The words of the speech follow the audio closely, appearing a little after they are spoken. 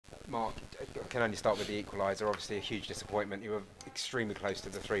Mark, I can only start with the equaliser. Obviously, a huge disappointment. You were extremely close to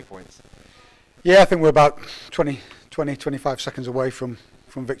the 3 points. Yeah, I think we're about 25 seconds away from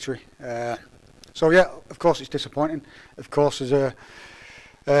victory. So yeah, of course it's disappointing. Of course there's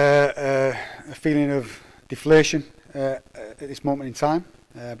a feeling of deflation at this moment in time,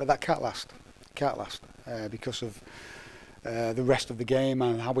 but that can't last. Because of the rest of the game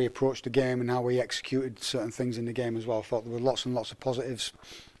and how we approached the game and how we executed certain things in the game as well. I thought there were lots and lots of positives.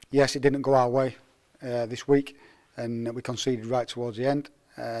 Yes, it didn't go our way this week, and we conceded right towards the end.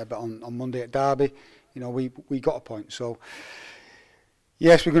 But on Monday at Derby, you know, we got a point. So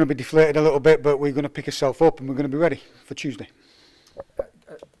yes, we're going to be deflated a little bit, but we're going to pick ourselves up and we're going to be ready for Tuesday.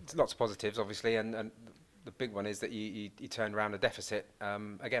 Lots of positives, obviously, and the big one is that you turned around a deficit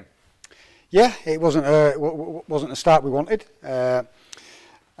again. Yeah, it wasn't the start we wanted,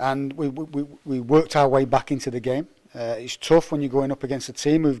 and we worked our way back into the game. It's tough when you're going up against a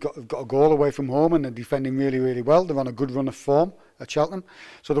team who've got a goal away from home and they're defending really, really well. They're on a good run of form at Cheltenham,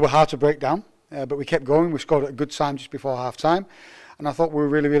 so they were hard to break down. But we kept going. We scored at a good time just before half time, and I thought we were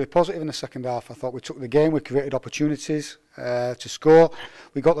really, really positive in the second half. I thought we took the game. We created opportunities to score.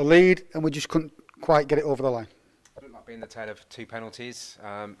 We got the lead, and we just couldn't quite get it over the line. Looked like being the tale of two penalties.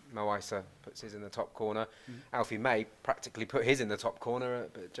 Mo Isa puts his in the top corner. Alfie May practically put his in the top corner,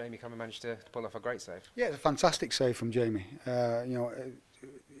 but Jamie Cummer managed to pull off a great save. Yeah, it's a fantastic save from Jamie. You know,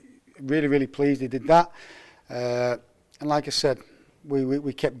 really, really pleased he did that. And like I said,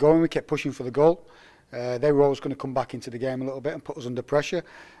 we kept going. We kept pushing for the goal. They were always going to come back into the game a little bit and put us under pressure.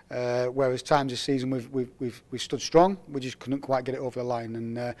 Whereas times this season we've stood strong. We just couldn't quite get it over the line.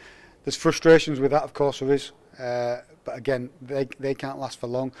 And there's frustrations with that, of course there is. But again, they can't last for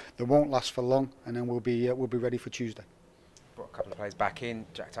long. They won't last for long, and then we'll be ready for Tuesday. Brought a couple of players back in.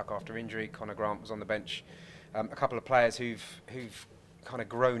 Jack Tuck after injury. Connor Grant was on the bench. A couple of players who've kind of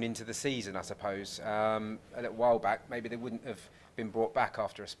grown into the season, I suppose. A little while back, maybe they wouldn't have been brought back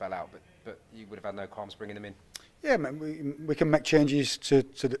after a spell out, but you would have had no qualms bringing them in. Yeah, man, we can make changes to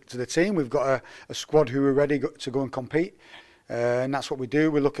the team. We've got a squad who are ready to go and compete, and that's what we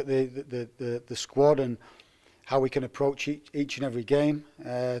do. We look at the squad and how we can approach each and every game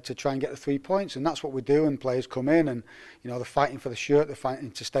to try and get the 3 points, and that's what we do. And players come in, and you know, they're fighting for the shirt, they're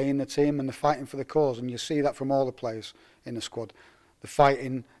fighting to stay in the team, and they're fighting for the cause. And you see that from all the players in the squad. They're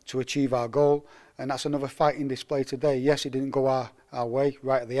fighting to achieve our goal, and that's another fighting display today. Yes, it didn't go our way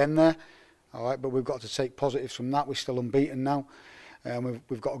right at the end there, all right, but we've got to take positives from that. We're still unbeaten now, and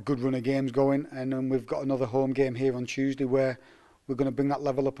we've got a good run of games going, and then we've got another home game here on Tuesday where we're going to bring that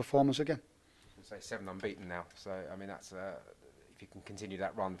level of performance again. Say 7 unbeaten now, so I mean that's if you can continue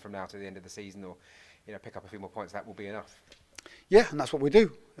that run from now to the end of the season, or you know, pick up a few more points, that will be enough. Yeah, and that's what we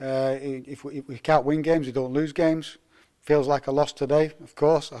do. If we can't win games, we don't lose games. Feels like a loss today, of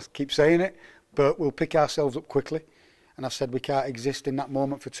course, I keep saying it, but we'll pick ourselves up quickly. And I've said we can't exist in that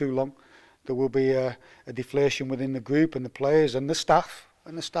moment for too long. There will be a deflation within the group and the players and the staff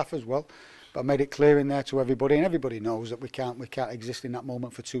as well. But I made it clear in there to everybody, and everybody knows that we can't exist in that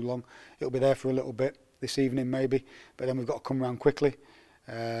moment for too long. It'll be there for a little bit this evening maybe, but then we've got to come round quickly,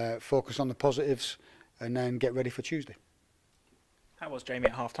 focus on the positives, and then get ready for Tuesday. How was Jamie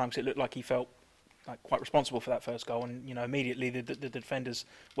at half time? Because it looked like he felt like quite responsible for that first goal, and you know, immediately the defenders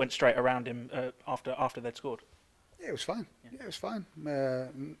went straight around him after they'd scored. Yeah, it was fine. Yeah, it was fine.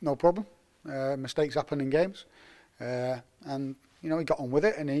 No problem. Mistakes happen in games, and you know, he got on with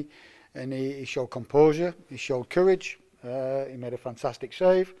it, and he showed composure. He showed courage. He made a fantastic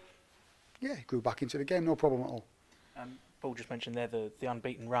save. Yeah, he grew back into the game. No problem at all. Paul just mentioned there the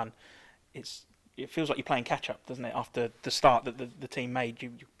unbeaten run. It feels like you're playing catch up, doesn't it? After the start that the team made,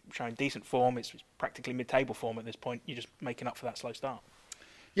 you're showing decent form. It's practically mid-table form at this point. You're just making up for that slow start.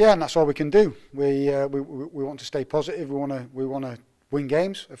 Yeah, and that's all we can do. We want to stay positive. We want to win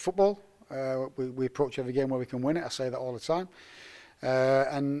games of football. We approach every game where we can win it. I say that all the time.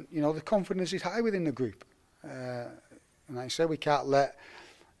 And you know, the confidence is high within the group. And like I say, we can't let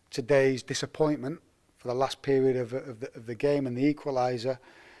today's disappointment for the last period of the game and the equaliser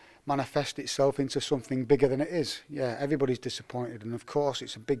manifest itself into something bigger than it is. Yeah, everybody's disappointed, and of course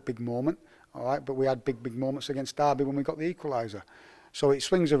it's a big moment, all right, but we had big moments against Derby when we got the equaliser. So it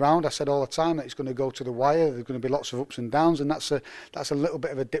swings around. I said all the time that it's going to go to the wire. There's going to be lots of ups and downs, and that's a little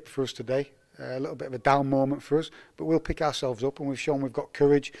bit of a dip for us today, a little bit of a down moment for us, but we'll pick ourselves up, and we've shown we've got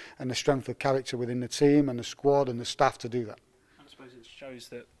courage and the strength of character within the team and the squad and the staff to do that. I suppose it shows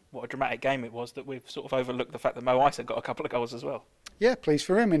that what a dramatic game it was, that we've sort of overlooked the fact that Mo Isa got a couple of goals as well. Yeah, pleased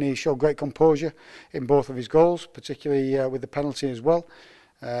for him, and he showed great composure in both of his goals, particularly with the penalty as well.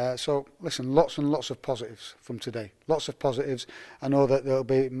 So listen, lots and lots of positives from today. Lots of positives. I know that there'll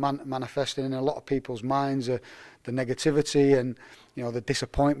be manifesting in a lot of people's minds the negativity and the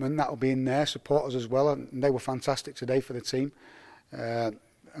disappointment that will be in their supporters as well. And they were fantastic today for the team, and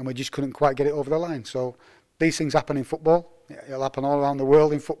we just couldn't quite get it over the line. So these things happen in football. It'll happen all around the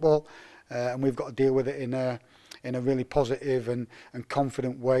world in football, and we've got to deal with it in a really positive and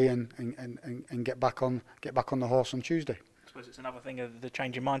confident way and get back on the horse on Tuesday. I suppose it's another thing of the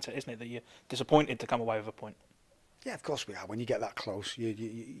change in mindset, isn't it? That you're disappointed to come away with a point. Yeah, of course we are. When you get that close,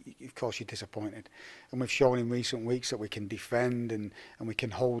 of course you're disappointed. And we've shown in recent weeks that we can defend and we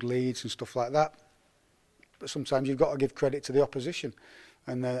can hold leads and stuff like that. But sometimes you've got to give credit to the opposition,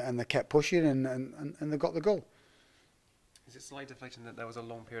 and they kept pushing and they got the goal. Is it slightly deflating that there was a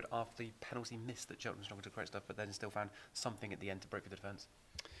long period after the penalty miss that Cheltenham struggled to create stuff, but then still found something at the end to break with the defence?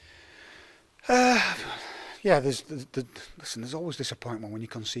 Yeah, there's always disappointment when you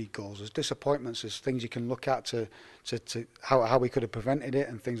concede goals. There's disappointments, there's things you can look at to how we could have prevented it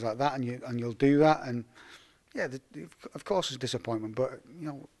and things like that, and you'll do that. And yeah, of course there's disappointment, but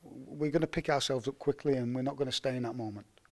we're going to pick ourselves up quickly and we're not going to stay in that moment.